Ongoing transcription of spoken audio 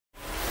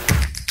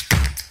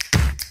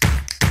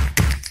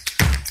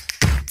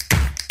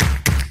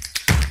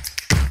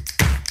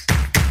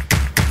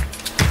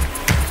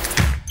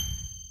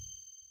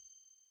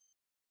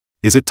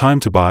Is it time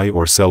to buy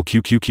or sell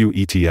QQQ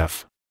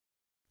ETF?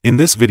 In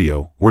this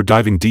video, we're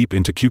diving deep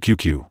into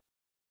QQQ.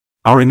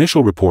 Our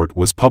initial report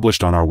was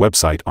published on our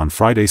website on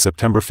Friday,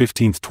 September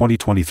 15,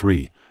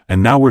 2023,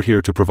 and now we're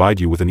here to provide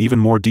you with an even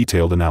more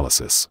detailed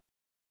analysis.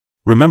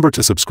 Remember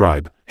to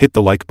subscribe, hit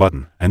the like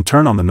button, and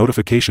turn on the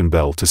notification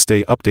bell to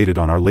stay updated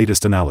on our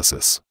latest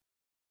analysis.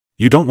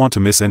 You don't want to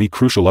miss any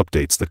crucial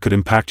updates that could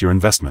impact your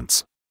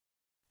investments.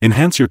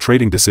 Enhance your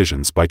trading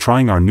decisions by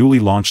trying our newly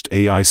launched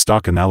AI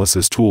stock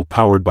analysis tool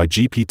powered by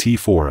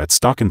GPT-4 at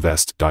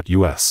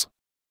StockInvest.us.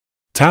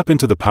 Tap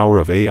into the power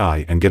of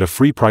AI and get a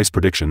free price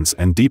predictions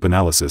and deep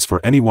analysis for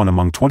anyone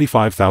among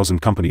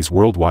 25,000 companies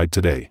worldwide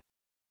today.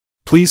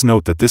 Please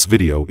note that this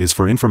video is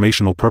for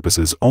informational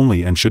purposes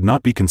only and should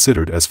not be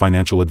considered as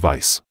financial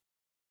advice.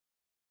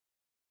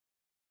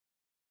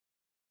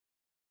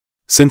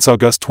 Since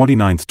August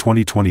 29,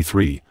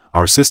 2023,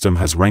 our system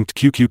has ranked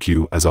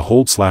QQQ as a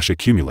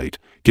hold/accumulate,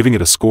 giving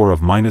it a score of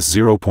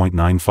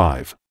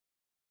 -0.95.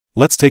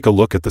 Let's take a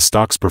look at the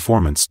stock's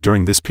performance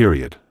during this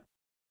period.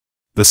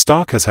 The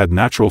stock has had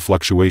natural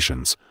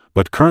fluctuations,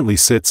 but currently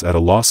sits at a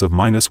loss of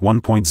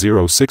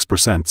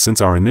 -1.06% since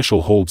our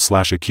initial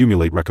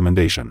hold/accumulate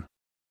recommendation.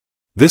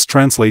 This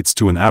translates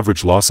to an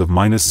average loss of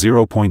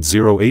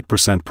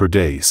 -0.08% per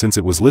day since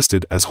it was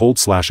listed as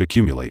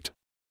hold/accumulate.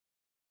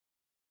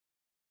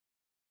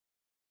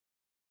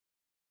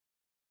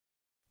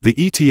 The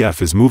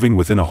ETF is moving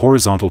within a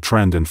horizontal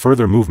trend and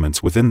further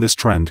movements within this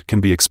trend can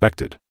be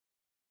expected.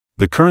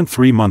 The current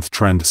 3-month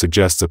trend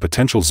suggests a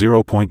potential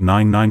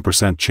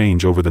 0.99%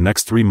 change over the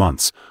next 3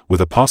 months,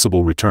 with a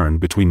possible return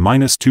between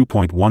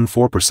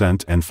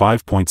 -2.14% and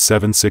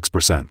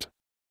 5.76%.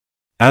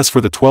 As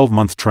for the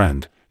 12-month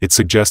trend, it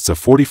suggests a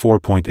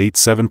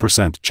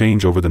 44.87%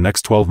 change over the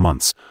next 12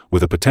 months,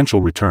 with a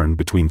potential return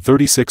between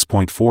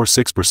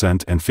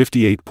 36.46% and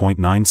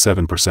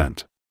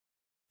 58.97%.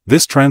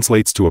 This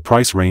translates to a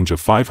price range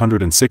of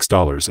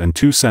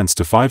 $506.02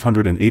 to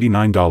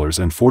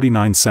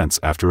 $589.49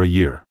 after a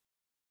year.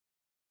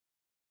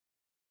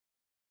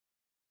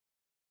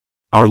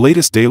 Our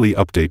latest daily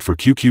update for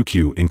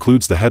QQQ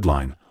includes the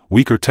headline,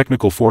 Weaker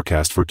Technical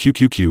Forecast for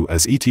QQQ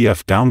as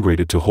ETF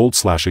Downgraded to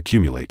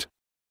Hold/Accumulate.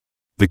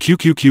 The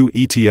QQQ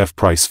ETF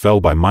price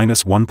fell by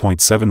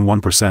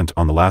 -1.71%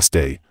 on the last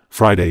day,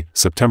 Friday,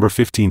 September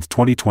 15,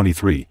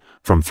 2023,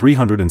 from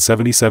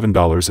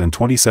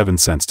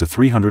 $377.27 to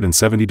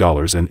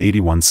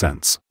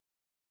 $370.81.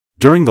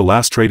 During the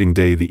last trading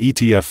day, the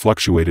ETF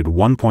fluctuated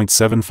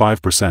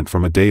 1.75%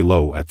 from a day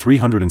low at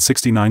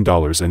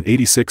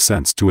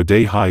 $369.86 to a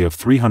day high of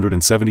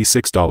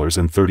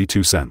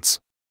 $376.32.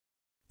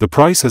 The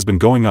price has been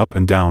going up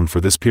and down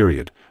for this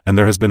period, and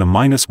there has been a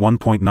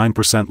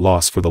 -1.9%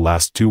 loss for the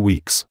last 2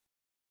 weeks.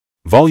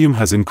 Volume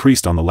has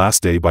increased on the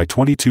last day by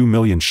 22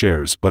 million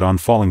shares but on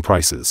falling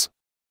prices.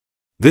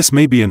 This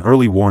may be an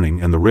early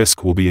warning and the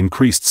risk will be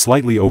increased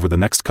slightly over the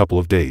next couple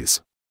of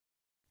days.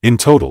 In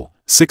total,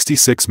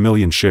 66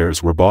 million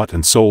shares were bought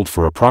and sold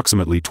for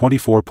approximately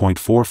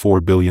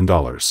 $24.44 billion.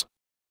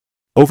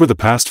 Over the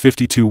past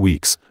 52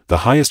 weeks,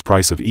 the highest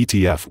price of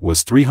ETF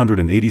was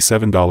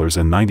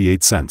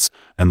 $387.98,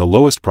 and the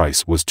lowest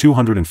price was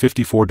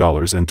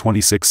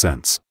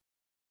 $254.26.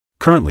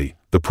 Currently,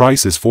 the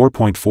price is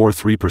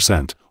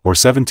 4.43%, or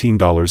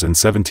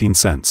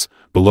 $17.17,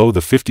 below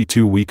the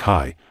 52-week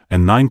high,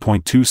 and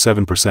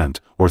 9.27%,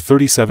 or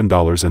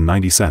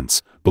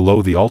 $37.90,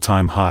 below the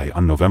all-time high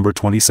on November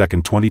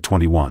 22,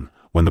 2021,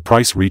 when the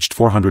price reached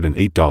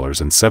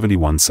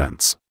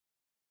 $408.71.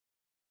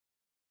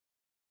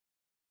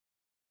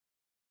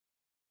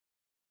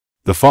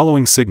 The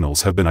following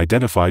signals have been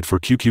identified for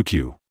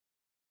QQQ.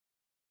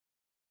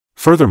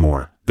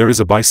 Furthermore, there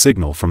is a buy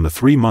signal from the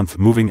 3-month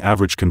Moving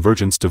Average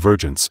Convergence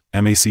Divergence,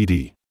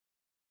 MACD.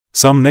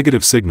 Some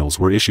negative signals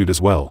were issued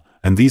as well,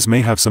 and these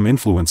may have some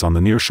influence on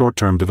the near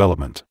short-term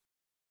development.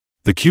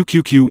 The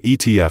QQQ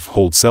ETF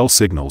holds sell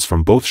signals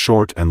from both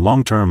short and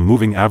long-term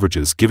moving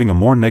averages, giving a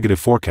more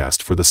negative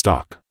forecast for the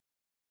stock.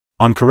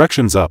 On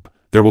corrections up,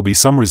 there will be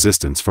some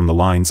resistance from the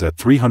lines at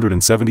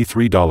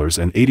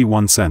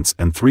 $373.81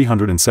 and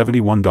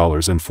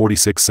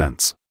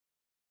 $371.46.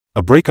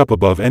 A breakup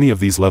above any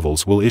of these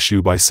levels will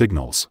issue buy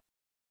signals.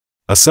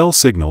 A sell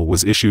signal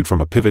was issued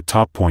from a pivot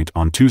top point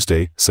on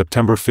Tuesday,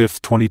 September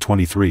 5,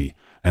 2023,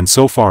 and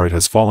so far it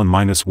has fallen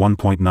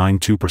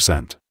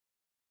 -1.92%.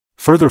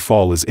 Further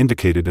fall is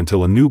indicated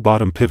until a new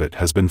bottom pivot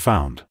has been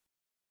found.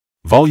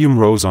 Volume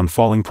rose on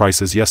falling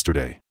prices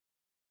yesterday.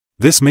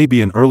 This may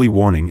be an early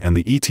warning and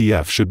the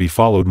ETF should be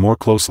followed more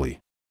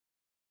closely.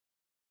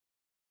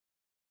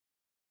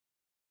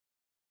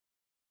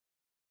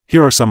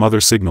 Here are some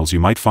other signals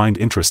you might find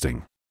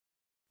interesting.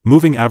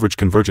 Moving Average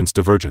Convergence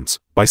Divergence,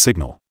 buy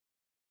signal.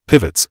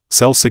 Pivots,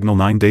 sell signal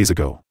 9 days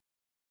ago.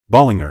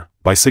 Bollinger,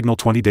 buy signal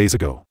 20 days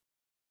ago.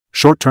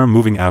 Short-term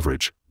Moving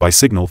Average, buy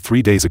signal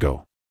 3 days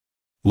ago.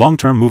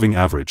 Long-term Moving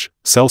Average,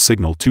 sell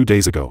signal 2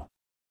 days ago.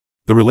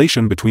 The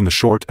relation between the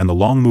short and the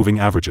long moving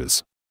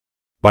averages.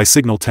 Buy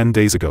signal 10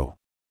 days ago.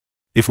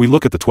 If we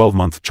look at the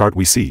 12-month chart,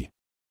 we see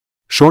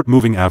short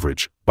moving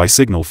average, buy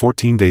signal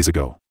 14 days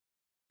ago.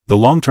 The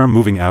long-term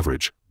moving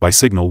average, by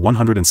signal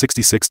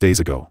 166 days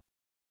ago.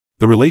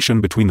 The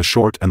relation between the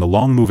short and the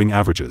long moving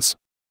averages,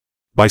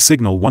 by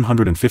signal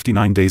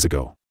 159 days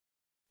ago.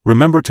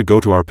 Remember to go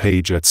to our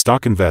page at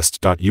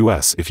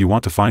StockInvest.us if you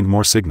want to find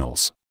more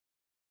signals.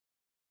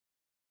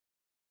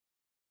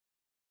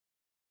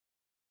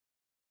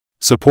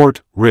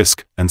 Support,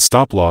 risk, and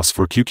stop loss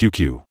for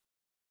QQQ.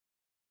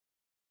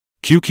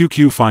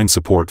 QQQ finds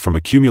support from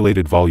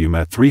accumulated volume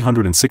at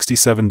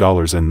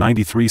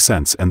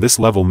 $367.93, and this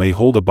level may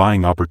hold a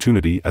buying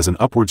opportunity as an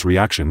upwards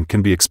reaction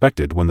can be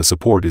expected when the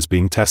support is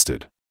being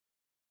tested.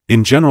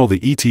 In general, the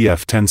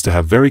ETF tends to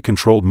have very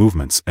controlled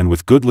movements, and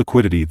with good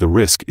liquidity the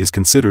risk is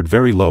considered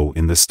very low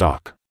in this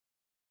stock.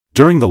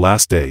 During the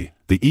last day,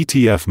 the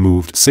ETF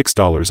moved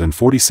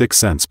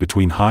 $6.46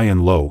 between high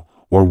and low,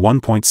 or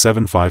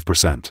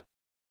 1.75%.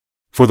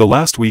 For the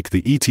last week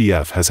the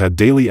ETF has had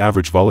daily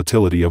average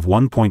volatility of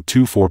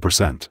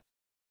 1.24%.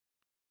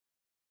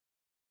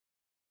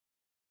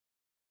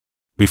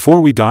 Before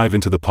we dive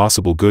into the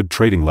possible good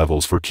trading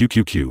levels for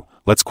QQQ,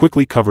 let's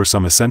quickly cover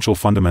some essential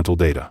fundamental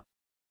data.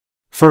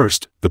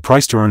 First, the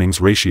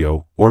price-to-earnings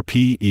ratio, or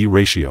P/E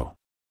ratio.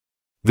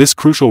 This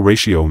crucial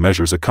ratio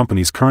measures a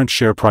company's current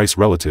share price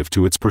relative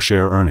to its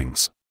per-share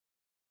earnings.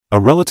 A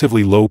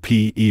relatively low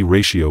P/E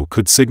ratio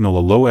could signal a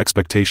low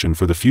expectation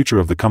for the future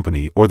of the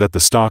company or that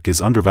the stock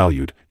is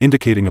undervalued,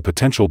 indicating a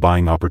potential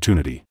buying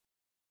opportunity.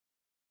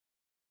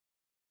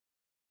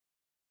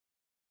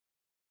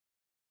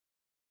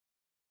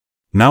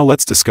 Now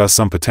let's discuss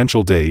some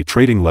potential day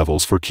trading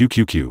levels for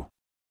QQQ.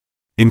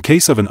 In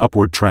case of an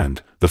upward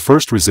trend, the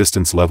first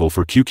resistance level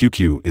for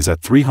QQQ is at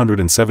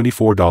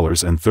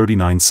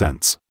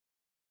 $374.39.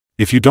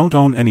 If you don't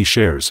own any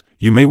shares,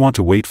 you may want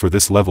to wait for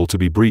this level to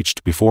be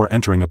breached before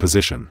entering a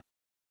position.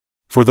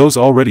 For those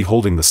already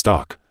holding the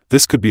stock,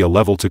 this could be a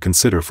level to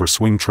consider for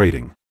swing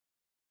trading.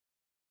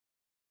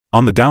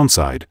 On the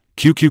downside,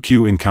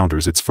 QQQ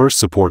encounters its first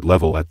support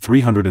level at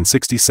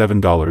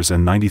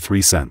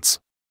 $367.93.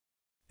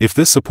 If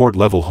this support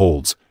level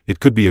holds, it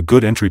could be a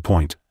good entry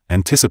point,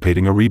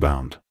 anticipating a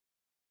rebound.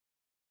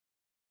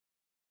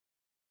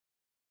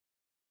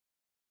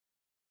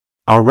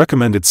 Our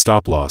recommended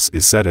stop loss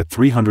is set at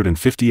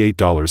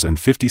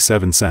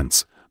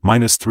 $358.57,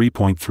 minus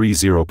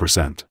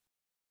 3.30%.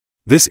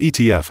 This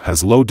ETF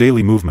has low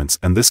daily movements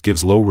and this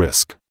gives low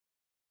risk.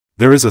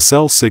 There is a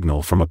sell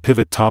signal from a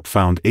pivot top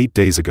found 8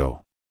 days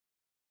ago.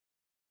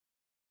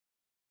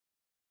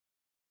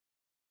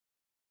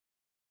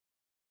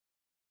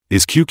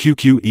 Is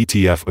QQQ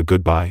ETF a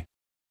good buy?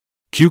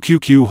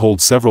 QQQ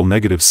holds several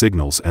negative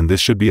signals and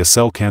this should be a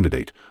sell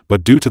candidate,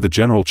 but due to the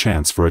general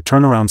chance for a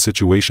turnaround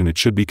situation it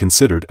should be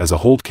considered as a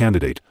hold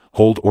candidate,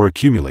 hold or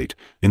accumulate,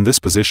 in this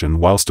position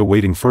whilst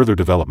awaiting further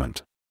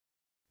development.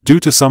 Due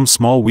to some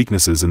small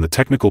weaknesses in the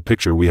technical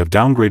picture we have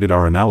downgraded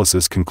our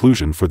analysis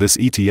conclusion for this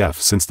ETF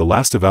since the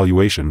last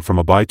evaluation from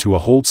a buy to a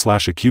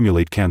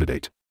hold/accumulate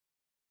candidate.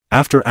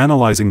 After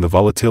analyzing the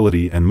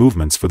volatility and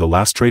movements for the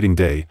last trading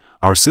day,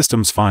 our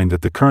systems find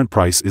that the current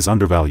price is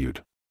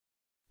undervalued.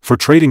 For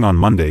trading on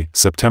Monday,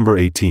 September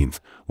 18th,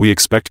 we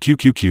expect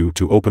QQQ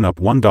to open up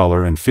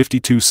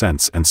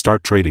 $1.52 and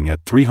start trading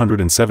at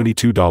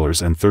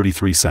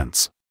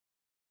 $372.33.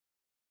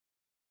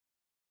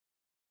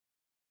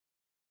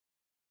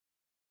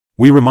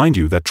 We remind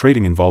you that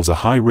trading involves a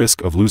high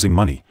risk of losing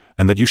money,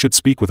 and that you should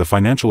speak with a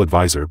financial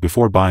advisor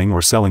before buying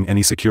or selling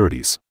any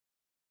securities.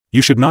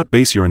 You should not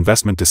base your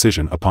investment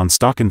decision upon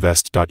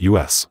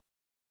StockInvest.us.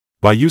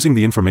 By using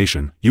the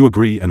information, you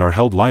agree and are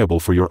held liable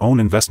for your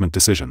own investment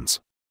decisions.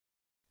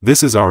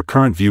 This is our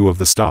current view of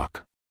the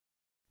stock.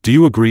 Do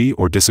you agree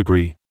or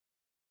disagree?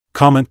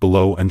 Comment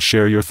below and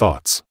share your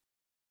thoughts.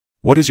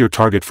 What is your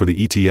target for the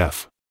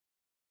ETF?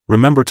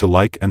 Remember to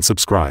like and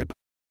subscribe.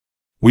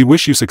 We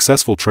wish you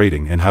successful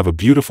trading and have a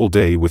beautiful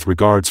day with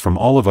regards from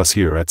all of us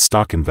here at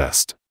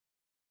StockInvest.